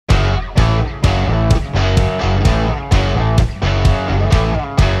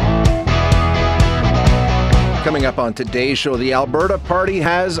Coming up on today's show, the Alberta Party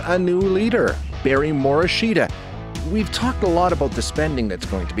has a new leader, Barry Morishita. We've talked a lot about the spending that's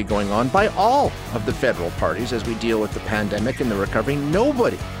going to be going on by all of the federal parties as we deal with the pandemic and the recovery.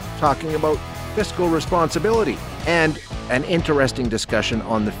 Nobody talking about fiscal responsibility, and an interesting discussion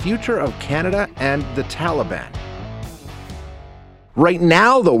on the future of Canada and the Taliban. Right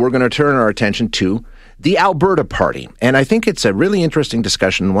now, though, we're going to turn our attention to the Alberta Party. And I think it's a really interesting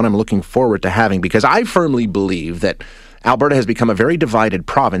discussion, one I'm looking forward to having, because I firmly believe that Alberta has become a very divided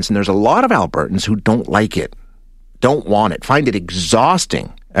province, and there's a lot of Albertans who don't like it, don't want it, find it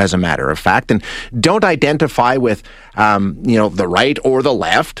exhausting, as a matter of fact, and don't identify with, the right or the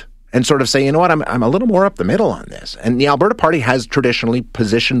left, and sort of say, you know what, I'm a little more up the middle on this. And the Alberta Party has traditionally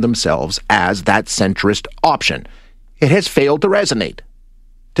positioned themselves as that centrist option. It has failed to resonate.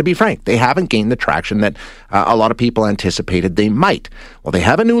 To be frank, they haven't gained the traction that a lot of people anticipated they might. Well, they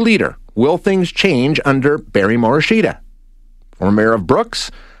have a new leader. Will things change under Barry Morishita? Former Mayor of Brooks,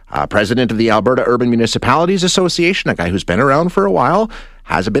 president of the Alberta Urban Municipalities Association, a guy who's been around for a while,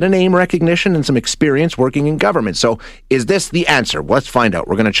 has a bit of name recognition and some experience working in government. So is this the answer? Let's find out.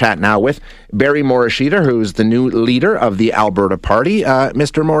 We're going to chat now with Barry Morishita, who's the new leader of the Alberta Party.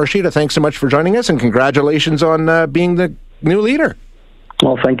 Mr. Morishita, thanks so much for joining us, and congratulations on being the new leader.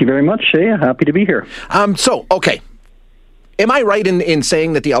 Well, thank you very much, Shay. Happy to be here. Okay. Am I right in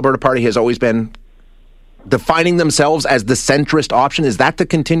saying that the Alberta Party has always been defining themselves as the centrist option? Is that the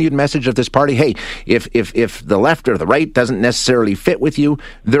continued message of this party? Hey, if the left or the right doesn't necessarily fit with you,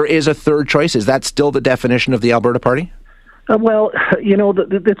 there is a third choice. Is that still the definition of the Alberta Party?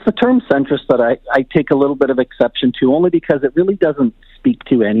 It's the term centrist that I take a little bit of exception to, only because it really doesn't speak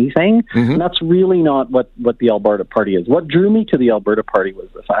to anything. Mm-hmm. And that's really not what the Alberta Party is. What drew me to the Alberta Party was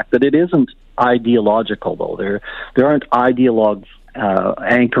the fact that it isn't ideological, though. There aren't ideologues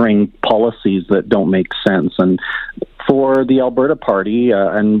anchoring policies that don't make sense. And for the Alberta Party,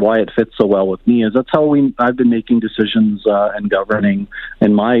 and why it fits so well with me, is that's how I've been making decisions and governing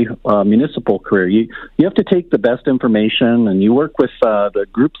in my municipal career. You have to take the best information, and you work with the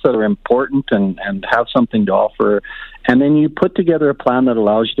groups that are important and have something to offer, and then you put together a plan that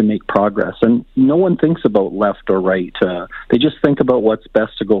allows you to make progress. And no one thinks about left or right. They just think about what's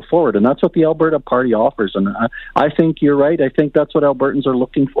best to go forward, and that's what the Alberta Party offers. And I think you're right. I think that's what Albertans are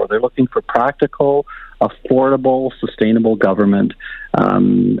looking for. They're looking for practical, affordable, sustainable government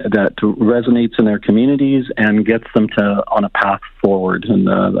that resonates in their communities and gets them on a path forward. And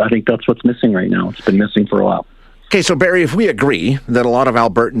I think that's what's missing right now. It's been missing for a while. Okay, so Barry, if we agree that a lot of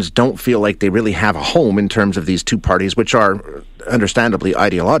Albertans don't feel like they really have a home in terms of these two parties, which are understandably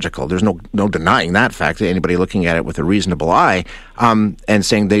ideological, there's no denying that fact, anybody looking at it with a reasonable eye, and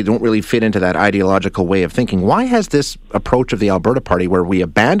saying they don't really fit into that ideological way of thinking, why has this approach of the Alberta Party, where we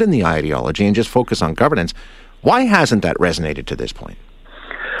abandon the ideology and just focus on governance, why hasn't that resonated to this point?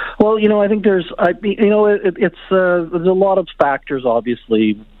 Well, I think there's a lot of factors,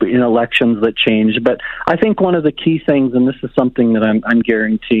 obviously, in elections that change. But I think one of the key things, and this is something that I'm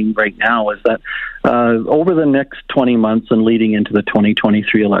guaranteeing right now, is that over the next 20 months and leading into the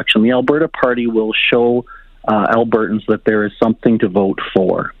 2023 election, the Alberta Party will show Albertans that there is something to vote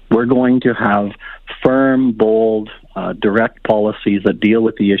for. We're going to have firm, bold, direct policies that deal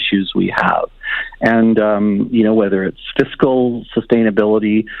with the issues we have. And, whether it's fiscal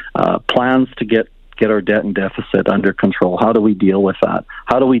sustainability, plans to get our debt and deficit under control. How do we deal with that?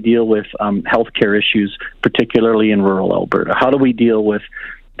 How do we deal with healthcare issues, particularly in rural Alberta? How do we deal with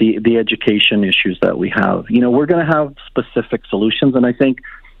the education issues that we have? We're going to have specific solutions, and I think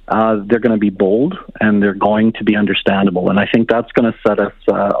they're going to be bold, and they're going to be understandable. And I think that's going to set us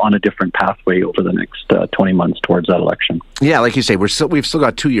on a different pathway over the next 20 months towards that election. Yeah, like you say, we've still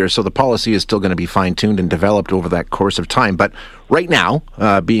got 2 years, so the policy is still going to be fine-tuned and developed over that course of time. But right now,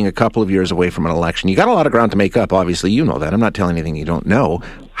 being a couple of years away from an election, you got a lot of ground to make up. Obviously, you know that. I'm not telling anything you don't know.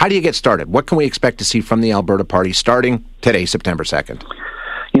 How do you get started? What can we expect to see from the Alberta Party starting today, September 2nd?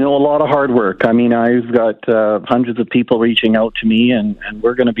 A lot of hard work. I mean, I've got hundreds of people reaching out to me, and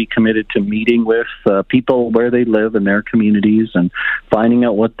we're going to be committed to meeting with people where they live in their communities and finding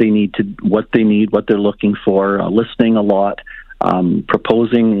out what they need, what they're looking for, listening a lot,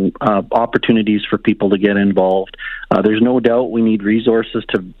 proposing opportunities for people to get involved. There's no doubt we need resources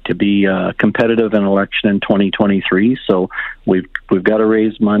to be competitive in election in 2023. So we've got to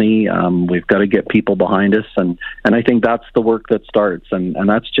raise money. We've got to get people behind us, and I think that's the work that starts. And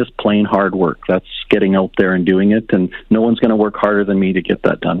that's just plain hard work. That's getting out there and doing it. And no one's going to work harder than me to get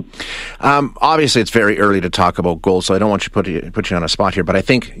that done. Obviously, it's very early to talk about goals, so I don't want to put you on a spot here. But I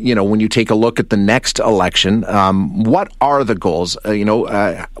think when you take a look at the next election, what are the goals polls.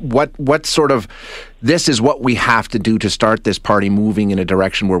 What sort of, this is what we have to do to start this party moving in a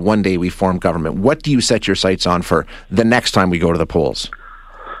direction where one day we form government. What do you set your sights on for the next time we go to the polls?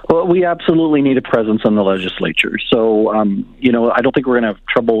 Well, we absolutely need a presence in the legislature. So, I don't think we're going to have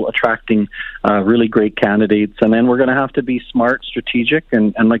trouble attracting really great candidates. And then we're going to have to be smart, strategic,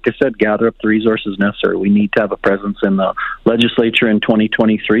 and like I said, gather up the resources necessary. We need to have a presence in the legislature in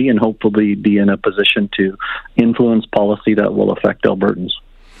 2023 and hopefully be in a position to influence policy that will affect Albertans.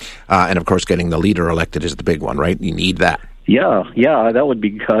 And, of course, getting the leader elected is the big one, right? You need that. Yeah, that would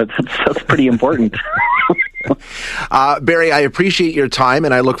be good. That's pretty important. Barry, I appreciate your time,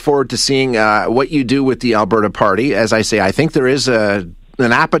 and I look forward to seeing what you do with the Alberta Party. As I say, I think there is an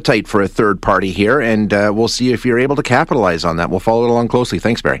appetite for a third party here, and we'll see if you're able to capitalize on that. We'll follow it along closely.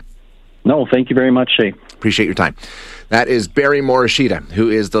 Thanks, Barry. No, thank you very much, Shay. Appreciate your time. That is Barry Morishita, who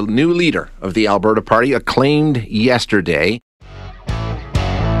is the new leader of the Alberta Party, acclaimed yesterday.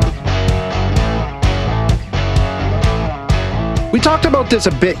 We talked about this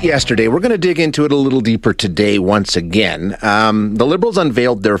a bit yesterday. We're going to dig into it a little deeper today once again. The Liberals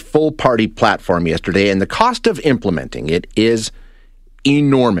unveiled their full party platform yesterday, and the cost of implementing it is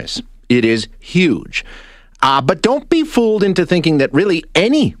enormous. It is huge. But don't be fooled into thinking that really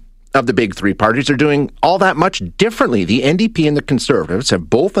any of the big three parties are doing all that much differently. The NDP and the Conservatives have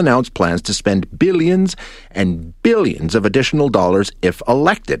both announced plans to spend billions and billions of additional dollars if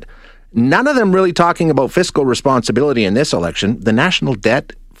elected. None of them really talking about fiscal responsibility in this election. The national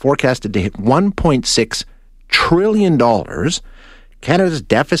debt forecasted to hit $1.6 trillion. Canada's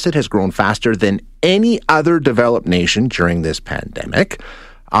deficit has grown faster than any other developed nation during this pandemic.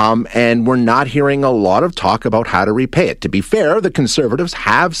 And we're not hearing a lot of talk about how to repay it. To be fair, the Conservatives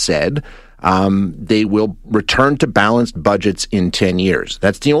have said they will return to balanced budgets in 10 years.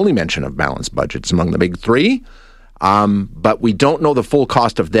 That's the only mention of balanced budgets among the big three. But we don't know the full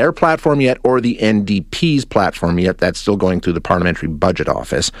cost of their platform yet or the NDP's platform yet. That's still going through the Parliamentary Budget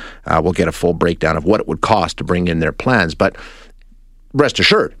Office. We'll get a full breakdown of what it would cost to bring in their plans. But rest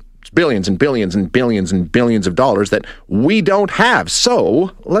assured, it's billions and billions and billions and billions of dollars that we don't have. So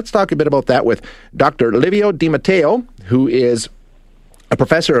let's talk a bit about that with Dr. Livio Di Matteo, who is a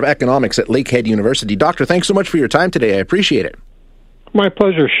professor of economics at Lakehead University. Doctor, thanks so much for your time today. I appreciate it. My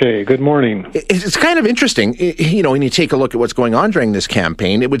pleasure, Shay. Good morning. It's kind of interesting, when you take a look at what's going on during this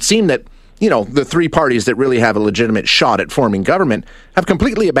campaign, it would seem that, the three parties that really have a legitimate shot at forming government have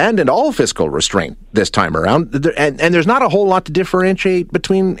completely abandoned all fiscal restraint this time around. And there's not a whole lot to differentiate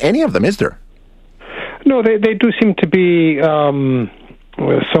between any of them, is there? No, they do seem to be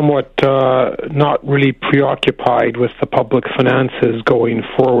somewhat not really preoccupied with the public finances going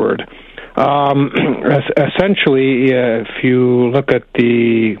forward. Essentially, if you look at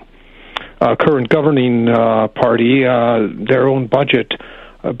the current governing party, their own budget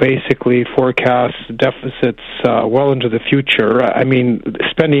basically forecasts deficits well into the future. I mean,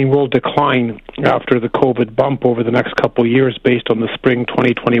 spending will decline after the COVID bump over the next couple of years based on the spring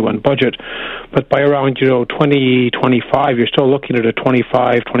 2021 budget. But by around 2025, you're still looking at a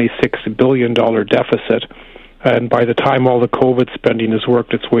 $26 billion deficit. And by the time all the COVID spending has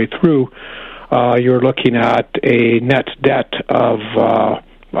worked its way through, you're looking at a net debt of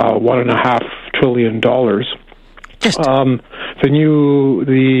 $1.5 trillion.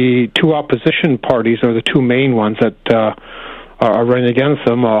 The two opposition parties are the two main ones that are running against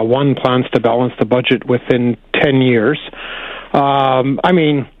them. One plans to balance the budget within 10 years.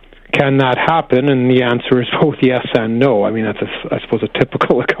 Can that happen? And the answer is both yes and no. I mean, that's, I suppose, a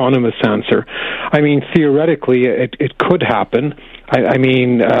typical economist answer. I mean, theoretically, it could happen.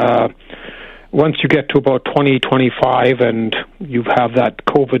 Once you get to about 2025 and you have that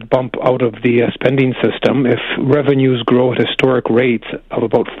COVID bump out of the spending system, if revenues grow at historic rates of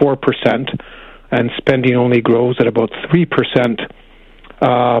about 4% and spending only grows at about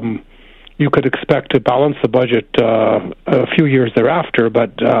 3%, you could expect to balance the budget a few years thereafter,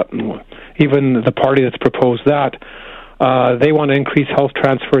 but even the party that's proposed that, they want to increase health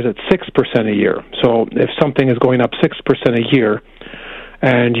transfers at 6% a year. So if something is going up 6% a year,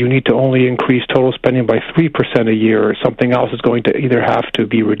 and you need to only increase total spending by 3% a year, something else is going to either have to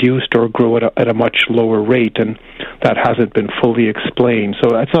be reduced or grow at a much lower rate, and that hasn't been fully explained.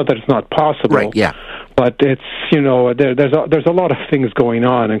 So it's not that it's not possible. Right, yeah. But it's, there's a lot of things going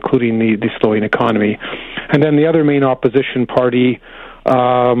on, including the slowing economy. And then the other main opposition party,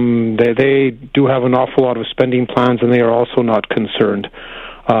 they do have an awful lot of spending plans, and they are also not concerned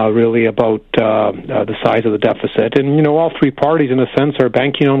really about the size of the deficit. And, all three parties, in a sense, are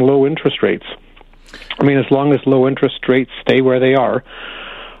banking on low interest rates. I mean, as long as low interest rates stay where they are,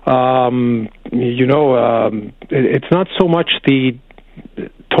 It's not so much the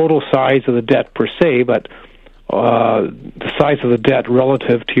total size of the debt per se, but the size of the debt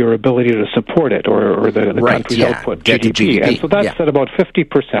relative to your ability to support it, or the country's output, GDP. And so that's at about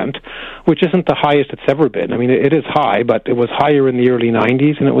 50%, which isn't the highest it's ever been. I mean, it is high, but it was higher in the early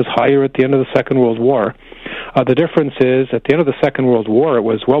 90s, and it was higher at the end of the Second World War. The difference is, at the end of the Second World War, it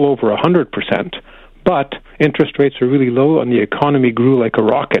was well over 100%, but interest rates were really low, and the economy grew like a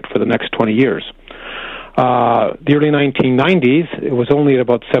rocket for the next 20 years. The early 1990s, it was only at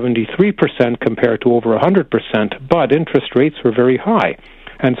about 73% compared to over 100%, but interest rates were very high.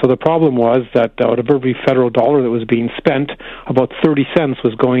 And so the problem was that out of every federal dollar that was being spent, about 30 cents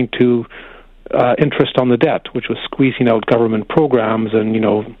was going to interest on the debt, which was squeezing out government programs and,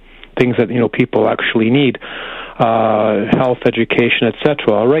 things that, people actually need, health, education,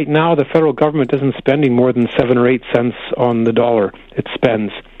 etc. Right now, the federal government isn't spending more than 7 or 8 cents on the dollar it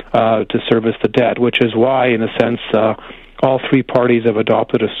spends to service the debt, which is why, in a sense, all three parties have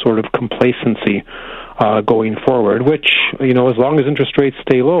adopted a sort of complacency going forward, which, as long as interest rates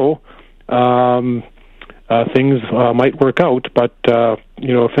stay low, things might work out. But,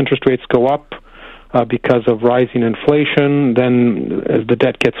 if interest rates go up because of rising inflation, then as the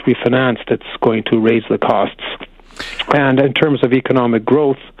debt gets refinanced, it's going to raise the costs. And in terms of economic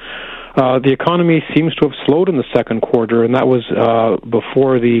growth, the economy seems to have slowed in the second quarter, and that was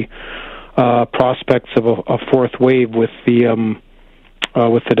before the prospects of a fourth wave with the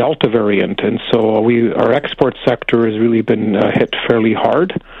Delta variant. And so our export sector has really been hit fairly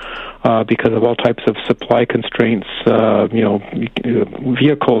hard because of all types of supply constraints.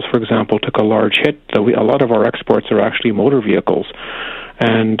 Vehicles, for example, took a large hit. A lot of our exports are actually motor vehicles.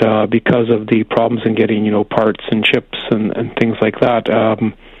 And because of the problems in getting, parts and chips and things like that,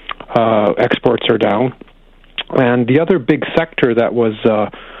 exports are down. And the other big sector that was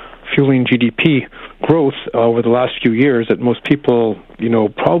fueling GDP growth over the last few years that most people,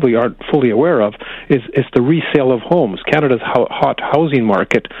 probably aren't fully aware of is the resale of homes. Canada's hot housing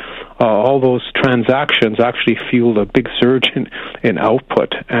market, all those transactions actually fueled a big surge in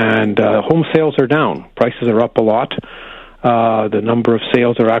output. And home sales are down. Prices are up a lot. The number of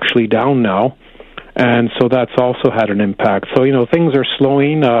sales are actually down now. And so that's also had an impact. So, things are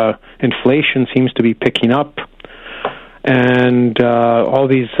slowing. Inflation seems to be picking up. And all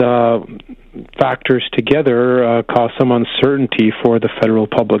these factors together cause some uncertainty for the federal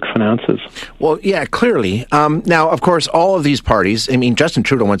public finances. Well, yeah, clearly. Now, of course, all of these parties, Justin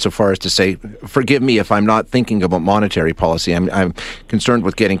Trudeau went so far as to say, forgive me if I'm not thinking about monetary policy. I'm concerned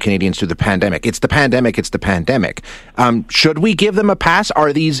with getting Canadians through the pandemic. It's the pandemic. Should we give them a pass?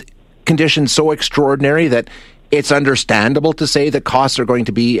 Are these conditions so extraordinary that it's understandable to say that costs are going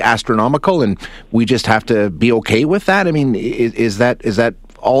to be astronomical and we just have to be okay with that? Is that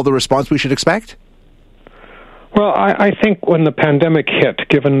all the response we should expect? Well, I think when the pandemic hit,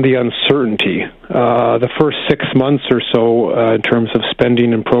 given the uncertainty, the first 6 months or so in terms of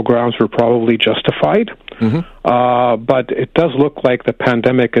spending and programs were probably justified. Mm-hmm. But it does look like the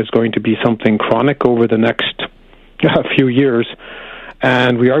pandemic is going to be something chronic over the next few years.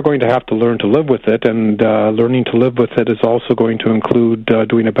 And we are going to have to learn to live with it, and learning to live with it is also going to include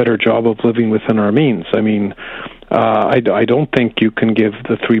doing a better job of living within our means. I don't think you can give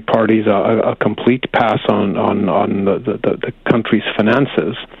the three parties a complete pass on the country's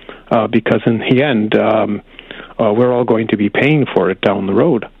finances, because in the end, we're all going to be paying for it down the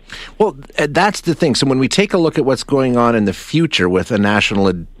road. Well, that's the thing. So when we take a look at what's going on in the future with a national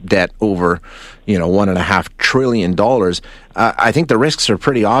debt over, $1.5 trillion, I think the risks are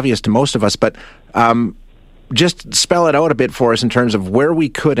pretty obvious to most of us. But just spell it out a bit for us in terms of where we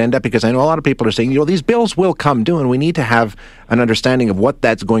could end up, because I know a lot of people are saying, these bills will come due, and we need to have an understanding of what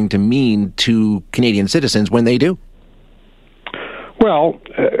that's going to mean to Canadian citizens when they do. Well,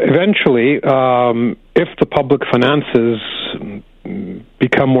 eventually, if the public finances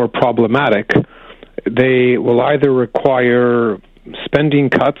become more problematic, they will either require spending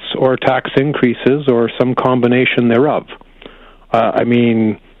cuts or tax increases or some combination thereof.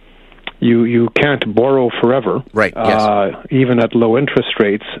 You can't borrow forever, right? Yes. Even at low interest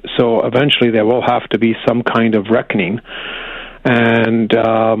rates. So eventually there will have to be some kind of reckoning. And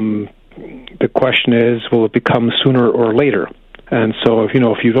the question is, will it become sooner or later? And so if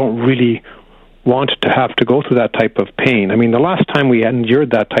you don't really want to have to go through that type of pain. The last time we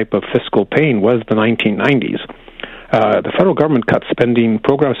endured that type of fiscal pain was the 1990s. The federal government cut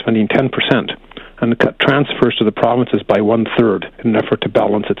program spending 10%, and cut transfers to the provinces by 1/3 in an effort to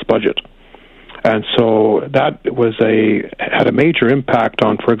balance its budget. And so that had a major impact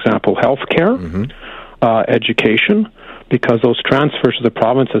on, for example, health care, mm-hmm. Education, because those transfers to the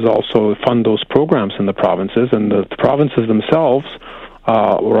provinces also fund those programs in the provinces, and the provinces themselves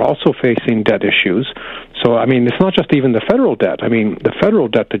were also facing debt issues. So, I mean, it's not just even the federal debt. I mean, the federal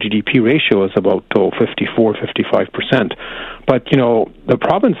debt to GDP ratio is about 55%. But, the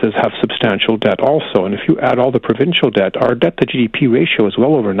provinces have substantial debt also. And if you add all the provincial debt, our debt to GDP ratio is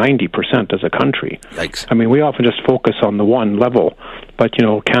well over 90% as a country. Yikes. I mean, we often just focus on the one level. But,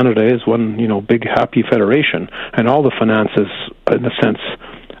 Canada is one, big, happy federation. And all the finances, in a sense,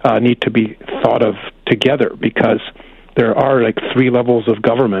 need to be thought of together, because there are like three levels of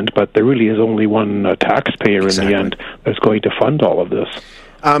government, but there really is only one taxpayer in the end that's going to fund all of this.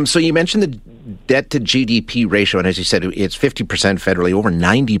 So you mentioned the debt to GDP ratio, and as you said, it's 50% federally, over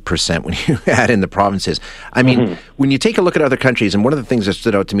 90% when you add in the provinces. I mean, when you take a look at other countries, and one of the things that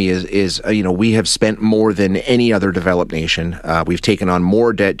stood out to me is we have spent more than any other developed nation. We've taken on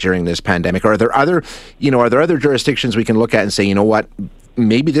more debt during this pandemic. Are there other jurisdictions we can look at and say, you know what,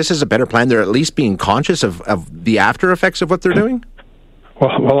 maybe this is a better plan? They're at least being conscious of the after effects of what they're doing?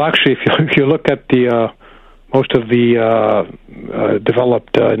 Well, actually, if you look at the most of the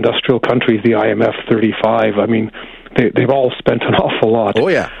developed industrial countries, the IMF 35, I mean, they've all spent an awful lot. Oh,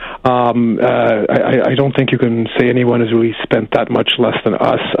 yeah. I don't think you can say anyone has really spent that much less than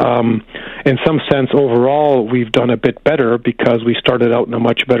us. In some sense, overall, we've done a bit better because we started out in a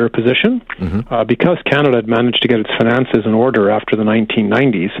much better position. Because Canada had managed to get its finances in order after the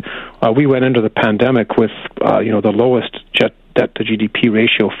 1990s, we went into the pandemic with the lowest debt to GDP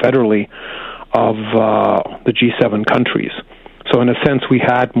ratio federally of the G7 countries. So in a sense, we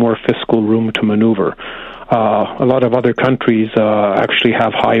had more fiscal room to maneuver. A lot of other countries actually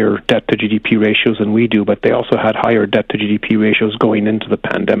have higher debt to GDP ratios than we do, but they also had higher debt to GDP ratios going into the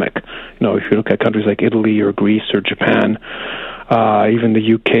pandemic. If you look at countries like Italy or Greece or Japan, even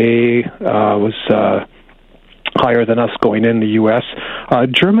the UK was higher than us going in. The US,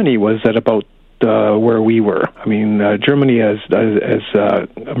 Germany was at about where we were. I mean, Germany has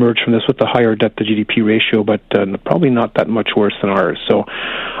emerged from this with a higher debt to GDP ratio, but probably not that much worse than ours. So,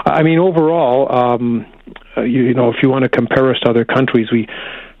 I mean, overall, if you want to compare us to other countries, we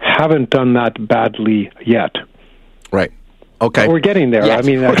haven't done that badly yet. Right. Okay. But we're getting there. Yes.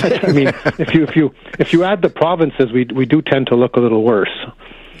 I mean, if you add the provinces, we do tend to look a little worse.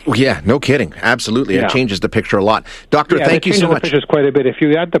 Yeah, no kidding. Absolutely. It changes the picture a lot. Doctor, thank you so much. It changes the picture quite a bit. If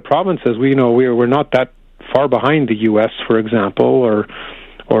you add the provinces, we're not that far behind the U.S., for example,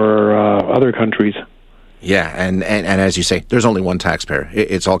 or other countries. Yeah, and as you say, there's only one taxpayer.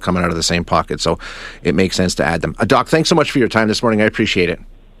 It's all coming out of the same pocket, so it makes sense to add them. Doc, thanks so much for your time this morning. I appreciate it.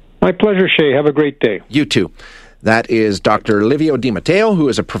 My pleasure, Shay. Have a great day. You too. That is Dr. Livio Di Matteo, who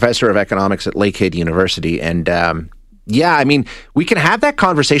is a professor of economics at Lakehead University, and I mean, we can have that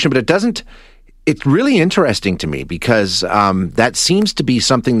conversation, but it's really interesting to me because that seems to be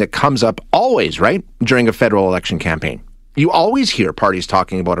something that comes up always, right, during a federal election campaign. You always hear parties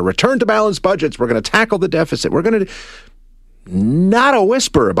talking about a return to balanced budgets. We're going to tackle the deficit. We're going to... Not a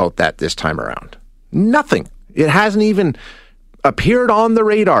whisper about that this time around. Nothing. It hasn't even appeared on the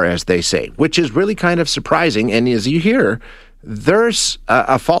radar, as they say, which is really kind of surprising. And as you hear, there's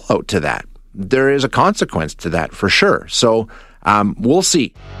a fallout to that. There is a consequence to that for sure. So we'll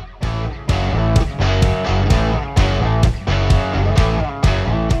see.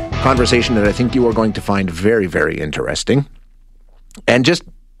 Conversation that I think you are going to find very, very interesting. And just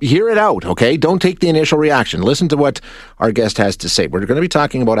hear it out, okay? Don't take the initial reaction. Listen to what our guest has to say. We're going to be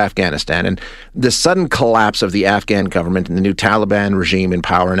talking about Afghanistan, and the sudden collapse of the Afghan government and the new Taliban regime in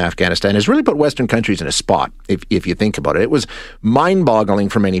power in Afghanistan has really put Western countries in a spot, if you think about it. It was mind-boggling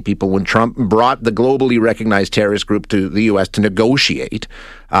for many people when Trump brought the globally recognized terrorist group to the U.S. to negotiate.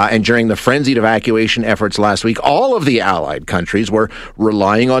 And during the frenzied evacuation efforts last week, all of the allied countries were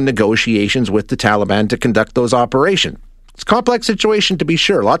relying on negotiations with the Taliban to conduct those operations. It's a complex situation, to be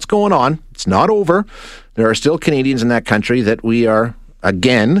sure. Lots going on. It's not over. There are still Canadians in that country that we are,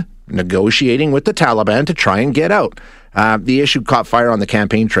 again, negotiating with the Taliban to try and get out. The issue caught fire on the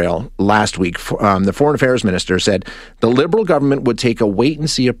campaign trail last week. The Foreign Affairs Minister said the Liberal government would take a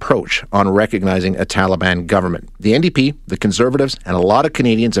wait-and-see approach on recognizing a Taliban government. The NDP, the Conservatives, and a lot of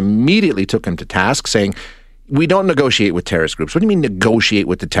Canadians immediately took him to task, saying, we don't negotiate with terrorist groups. What do you mean negotiate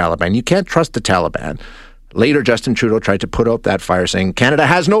with the Taliban? You can't trust the Taliban. Later, Justin Trudeau tried to put out that fire, saying Canada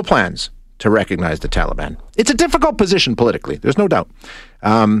has no plans to recognize the Taliban. It's a difficult position politically, there's no doubt.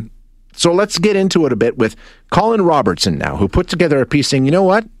 So let's get into it a bit with Colin Robertson now, who put together a piece saying, you know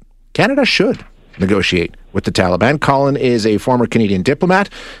what? Canada should negotiate with the Taliban. Colin is a former Canadian diplomat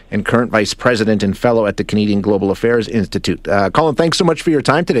and current vice president and fellow at the Canadian Global Affairs Institute. Colin, thanks so much for your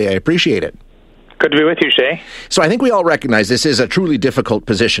time today. I appreciate it. Good to be with you, Shay. So I think we all recognize this is a truly difficult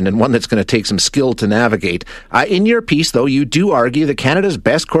position and one that's going to take some skill to navigate. In your piece, though, you do argue that Canada's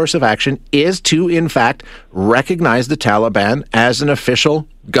best course of action is to, in fact, recognize the Taliban as an official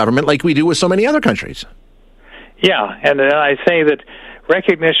government like we do with so many other countries. Yeah, and I say that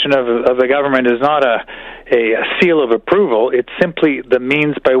recognition of the government is not a seal of approval. It's simply the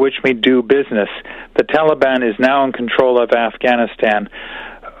means by which we do business. The Taliban is now in control of Afghanistan.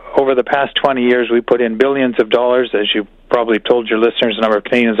 Over the past 20 years, we put in billions of dollars. As you probably told your listeners, a number of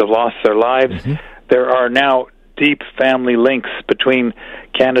Canadians have lost their lives. Mm-hmm. There are now deep family links between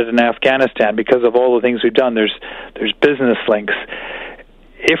Canada and Afghanistan because of all the things we've done. There's business links.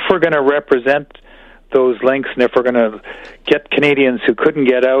 If we're going to represent those links, and if we're going to get Canadians who couldn't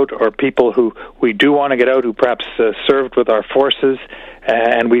get out, or people who we do want to get out, who perhaps served with our forces,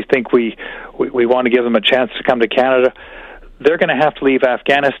 and we think we want to give them a chance to come to Canada, they're going to have to leave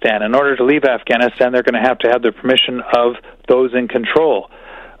Afghanistan. In order to leave Afghanistan, they're going to have the permission of those in control.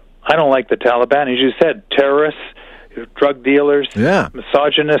 I don't like the Taliban. As you said, terrorists, drug dealers,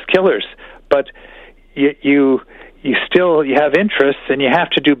 misogynist killers. But you have interests, and you have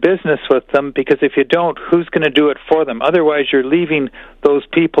to do business with them, because if you don't, who's going to do it for them? Otherwise, you're leaving those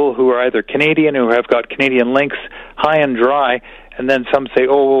people who are either Canadian, who have got Canadian links, high and dry, and then some say,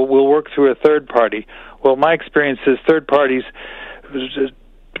 oh, we'll work through a third party. Well, my experience is third parties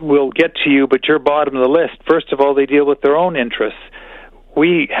will get to you, but you're bottom of the list. First of all, they deal with their own interests.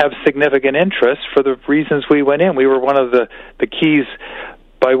 We have significant interests for the reasons we went in. We were one of the keys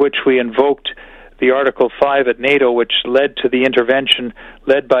by which we invoked the Article 5 at NATO, which led to the intervention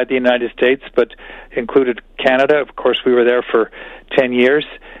led by the United States, but included Canada. Of course, we were there for 10 years,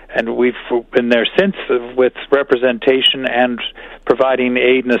 and we've been there since with representation and providing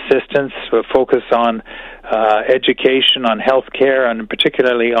aid and assistance, with focus on education, on health care, and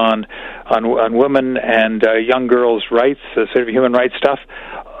particularly on women and young girls' rights, sort of human rights stuff.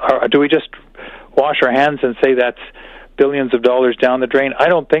 Do we just wash our hands and say that's billions of dollars down the drain? I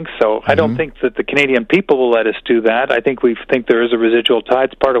don't think so. Mm-hmm. I don't think that the Canadian people will let us do that. I think we think there is a residual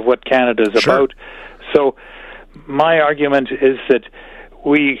tide. It's part of what Canada is about. So my argument is that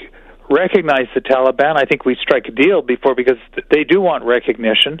we recognize the Taliban. I think we strike a deal before, because they do want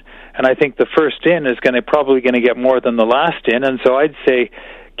recognition, and I think the first in is probably going to get more than the last in, and so I'd say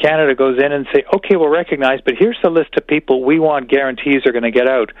Canada goes in and say, okay, we'll recognize, but here's the list of people we want guarantees are going to get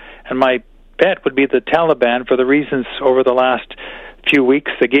out. And my bet would be the Taliban, for the reasons over the last few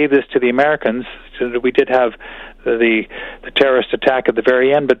weeks they gave this to the Americans. So we did have the terrorist attack at the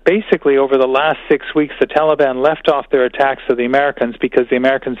very end, but basically over the last 6 weeks the Taliban left off their attacks to the Americans because the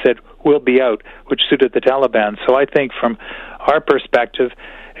Americans said, we'll be out, which suited the Taliban. So I think from our perspective,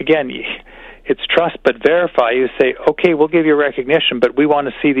 again, it's trust but verify. You say, okay, we'll give you recognition, but we want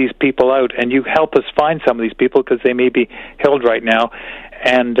to see these people out, and you help us find some of these people because they may be held right now,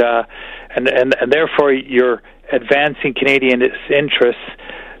 and therefore you're advancing Canadian interests,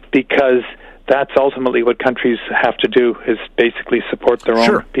 because that's ultimately what countries have to do, is basically support their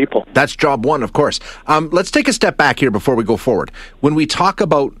own people. That's job one, of course. Let's take a step back here before we go forward. When we talk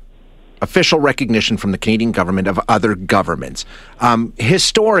about official recognition from the Canadian government of other governments,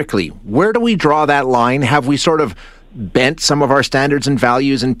 historically, where do we draw that line? Have we sort of bent some of our standards and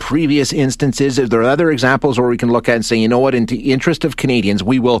values in previous instances? Are there other examples where we can look at and say, you know what, in the interest of Canadians,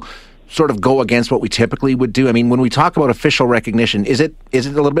 we will sort of go against what we typically would do? I mean, when we talk about official recognition, is it a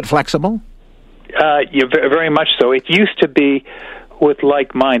little bit flexible? Yeah, very much so. It used to be with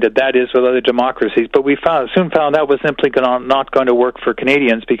like-minded, that is, with other democracies, but we soon found that was simply not going to work for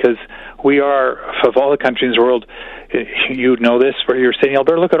Canadians, because we are, of all the countries in the world, you know this, where you're sitting in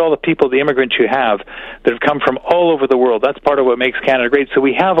Alberta, look at all the people, the immigrants you have that have come from all over the world. That's part of what makes Canada great. So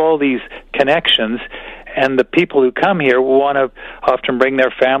we have all these connections, and the people who come here want to often bring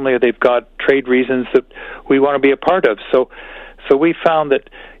their family, or they've got trade reasons that we want to be a part of. So we found that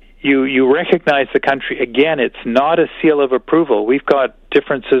you recognize the country. Again, it's not a seal of approval. We've got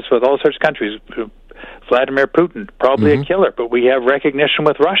differences with all sorts of countries. Vladimir Putin, probably a killer, but we have recognition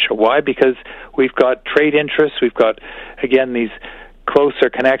with Russia. Why? Because we've got trade interests. We've got, again, these closer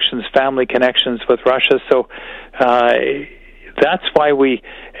connections, family connections with Russia. So that's why we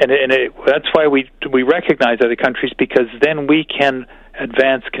recognize other countries, because then we can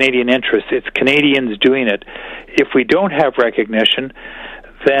advance Canadian interests. It's Canadians doing it. If we don't have recognition,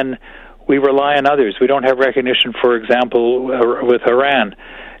 then we rely on others. We don't have recognition, for example, with Iran,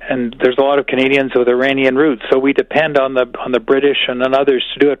 and there's a lot of Canadians with Iranian roots, so we depend on the British and on others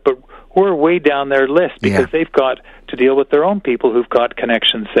to do it, but we're way down their list because they've got to deal with their own people who've got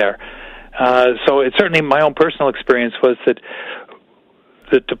connections there. So it's certainly my own personal experience was that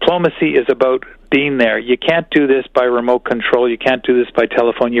the diplomacy is about being there. You can't do this by remote control. You can't do this by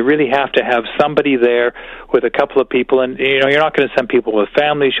telephone. You really have to have somebody there with a couple of people. And you're not going to send people with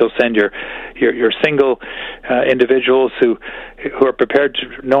families. You'll send your single individuals who are prepared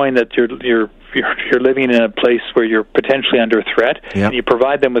to, knowing that you're living in a place where you're potentially under threat, and you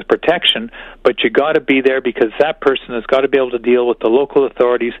provide them with protection, but you got to be there because that person has got to be able to deal with the local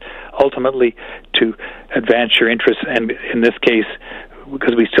authorities ultimately to advance your interests, and in this case,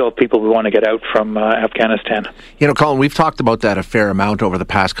 because we still have people who want to get out from Afghanistan. Colin, we've talked about that a fair amount over the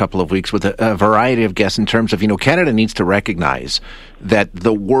past couple of weeks with a variety of guests in terms of, Canada needs to recognize that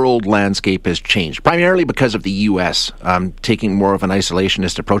the world landscape has changed, primarily because of the U.S. Taking more of an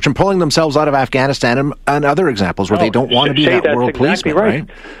isolationist approach and pulling themselves out of Afghanistan and other examples where they don't want to be that world policeman, right?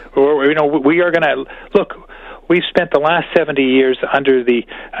 We are going to, look, we've spent the last 70 years under the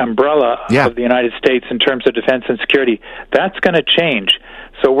umbrella of the United States in terms of defense and security. That's going to change.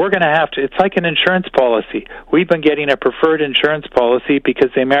 So we're going to have to, it's like an insurance policy. We've been getting a preferred insurance policy because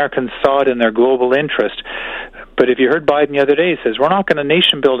the Americans saw it in their global interest. But if you heard Biden the other day, he says, we're not going to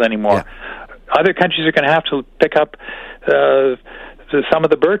nation build anymore. Yeah. Other countries are going to have to pick up some of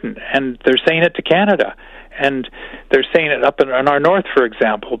the burden, and they're saying it to Canada. And they're saying it up in our north, for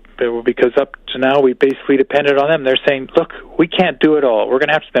example, because up to now we basically depended on them. They're saying, look, we can't do it all. We're going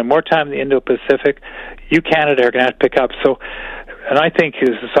to have to spend more time in the Indo-Pacific. You, Canada, are going to have to pick up. So, and I think as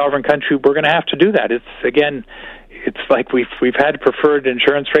a sovereign country, we're going to have to do that. It's like we've had preferred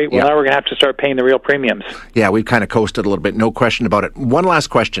insurance rate. Well, now we're going to have to start paying the real premiums. Yeah, we've kind of coasted a little bit. No question about it. One last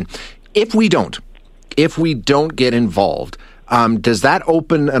question. If we don't get involved, does that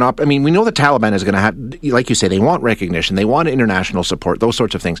open an up? I mean, we know the Taliban is going to have, like you say, they want recognition, they want international support, those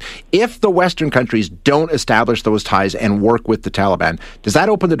sorts of things. If the Western countries don't establish those ties and work with the Taliban, does that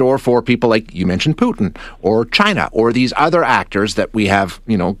open the door for people like you mentioned, Putin or China or these other actors that we have,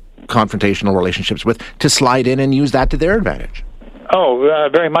 confrontational relationships with, to slide in and use that to their advantage? Oh,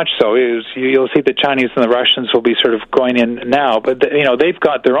 very much so. You'll see the Chinese and the Russians will be sort of going in now, but they've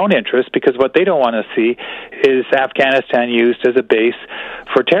got their own interests, because what they don't want to see is Afghanistan used as a base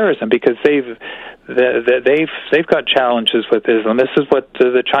for terrorism, because they've got challenges with Islam. This is what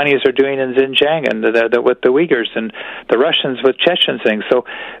the Chinese are doing in Xinjiang and with the Uyghurs, and the Russians with Chechen things. So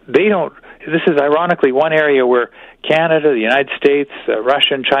they don't. This is ironically one area where Canada, the United States,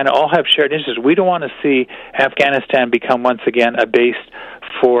 Russia, and China all have shared interests. We don't want to see Afghanistan become once again a base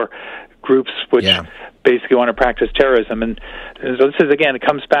for groups which basically want to practice terrorism. And so this is, again, it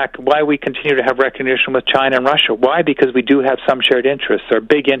comes back why we continue to have recognition with China and Russia. Why? Because we do have some shared interests, or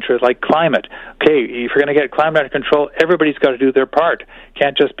big interests like climate. Okay, if you're going to get climate under control, everybody's got to do their part.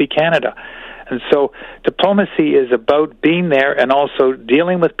 Can't just be Canada. And so diplomacy is about being there and also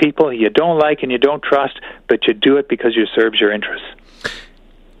dealing with people you don't like and you don't trust, but you do it because it serves your interests.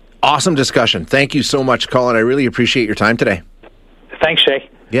 Awesome discussion. Thank you so much, Colin. I really appreciate your time today. Thanks, Shay.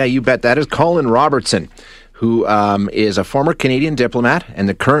 Yeah, you bet. That is Colin Robertson, who is a former Canadian diplomat and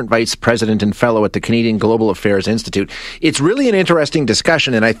the current vice president and fellow at the Canadian Global Affairs Institute. It's really an interesting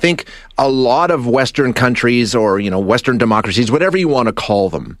discussion, and I think a lot of Western countries, or Western democracies, whatever you want to call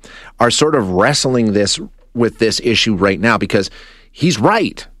them, are sort of wrestling with this issue right now, because he's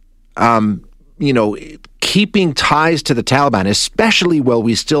right. Keeping ties to the Taliban, especially while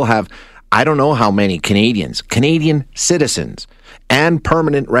we still have, I don't know how many Canadian citizens and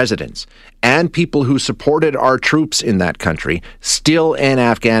permanent residents and people who supported our troops in that country still in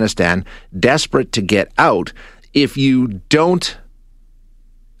Afghanistan, desperate to get out. If you don't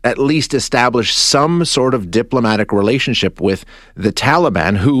at least establish some sort of diplomatic relationship with the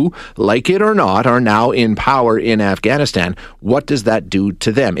Taliban, who, like it or not, are now in power in Afghanistan, what does that do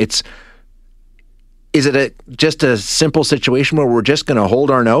to them? Is it just a simple situation where we're just going to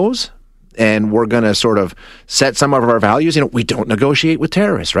hold our nose and we're going to sort of set some of our values? We don't negotiate with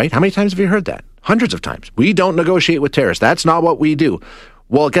terrorists, right? How many times have you heard that? Hundreds of times. We don't negotiate with terrorists. That's not what we do.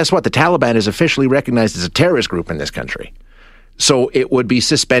 Well, guess what? The Taliban is officially recognized as a terrorist group in this country. So it would be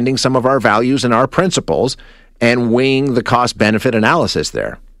suspending some of our values and our principles and weighing the cost-benefit analysis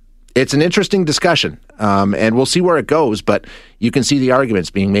there. It's an interesting discussion, and we'll see where it goes, but you can see the arguments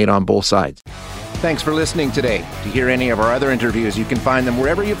being made on both sides. Thanks for listening today. To hear any of our other interviews, you can find them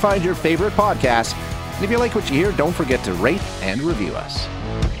wherever you find your favorite podcasts. And if you like what you hear, don't forget to rate and review us.